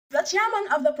The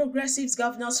chairman of the Progressives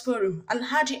Governors Forum,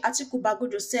 Alhaji Atiku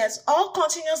Bagudu, says all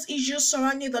continuous issues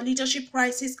surrounding the leadership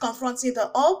crisis confronting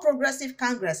the All Progressive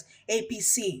Congress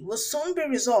 (APC) will soon be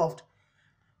resolved.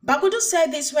 Bagudu said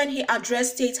this when he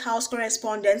addressed State House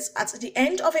correspondents at the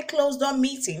end of a closed-door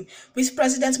meeting with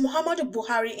President Muhammadu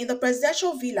Buhari in the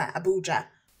presidential villa, Abuja.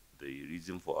 The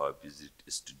reason for our visit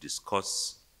is to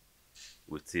discuss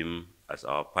with him as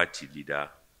our party leader,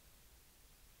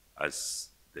 as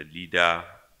the leader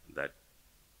that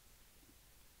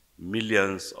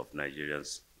millions of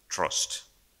Nigerians trust,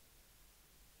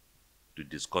 to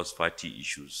discuss party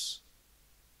issues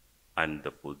and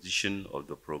the position of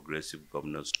the progressive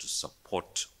governors to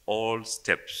support all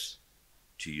steps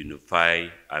to unify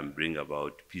and bring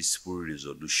about peaceful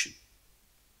resolution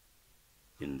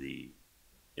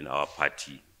in our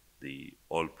party, the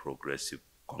All Progressive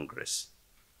Congress.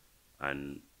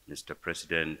 And Mr.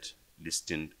 President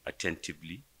listened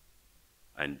attentively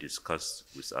and discussed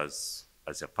with us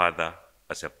as a father,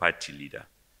 as a party leader.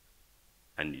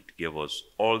 And it gave us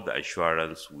all the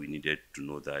assurance we needed to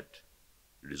know that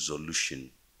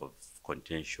resolution of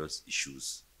contentious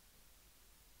issues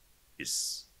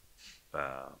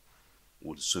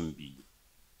will soon be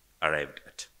arrived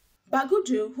at.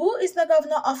 Bagudu, who is the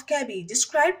governor of Kebbi,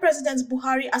 described President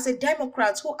Buhari as a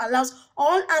Democrat who allows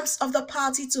all arms of the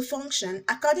party to function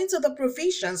according to the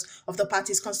provisions of the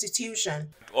party's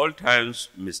constitution. At all times,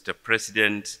 Mr.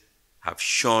 President have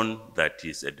shown that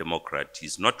he's a Democrat.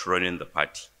 He's not running the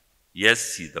party.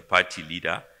 Yes, he's the party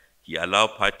leader. He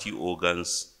allows party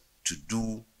organs to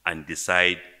do and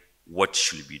decide what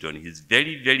should be done. He's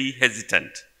very, very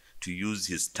hesitant to use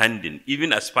his standing,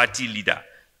 even as party leader,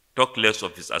 talk less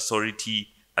of his authority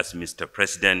as Mr.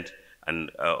 President and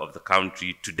of the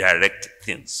country to direct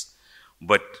things.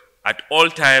 But at all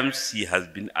times, he has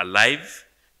been alive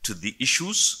to the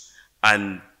issues.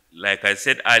 And like I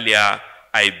said earlier,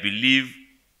 I believe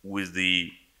with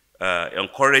the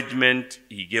encouragement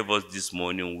he gave us this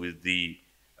morning, with the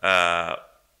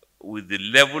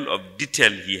level of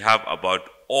detail he have about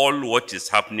all what is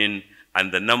happening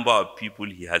and the number of people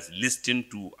he has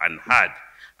listened to and heard,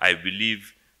 I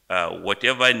believe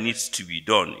whatever needs to be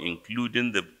done,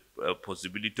 including the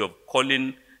possibility of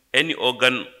calling any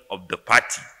organ of the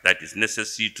party that is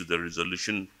necessary to the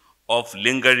resolution of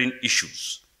lingering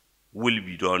issues, will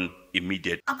be done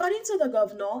immediately. According to the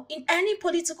governor, in any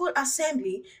political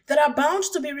assembly, there are bound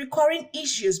to be recurring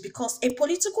issues because a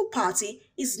political party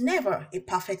is never a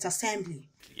perfect assembly.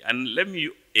 And let me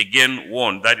again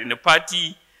warn that in a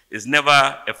party is never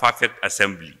a perfect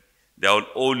assembly. There will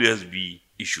always be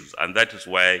issues, and that is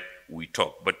why we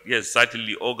talk. But yes,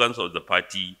 certainly organs of the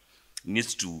party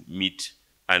needs to meet,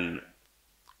 and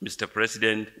Mr.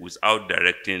 President, without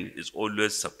directing, is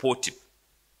always supportive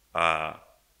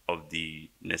of the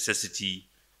necessity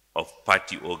of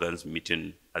party organs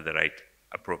meeting at the right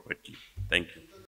appropriately. Thank you.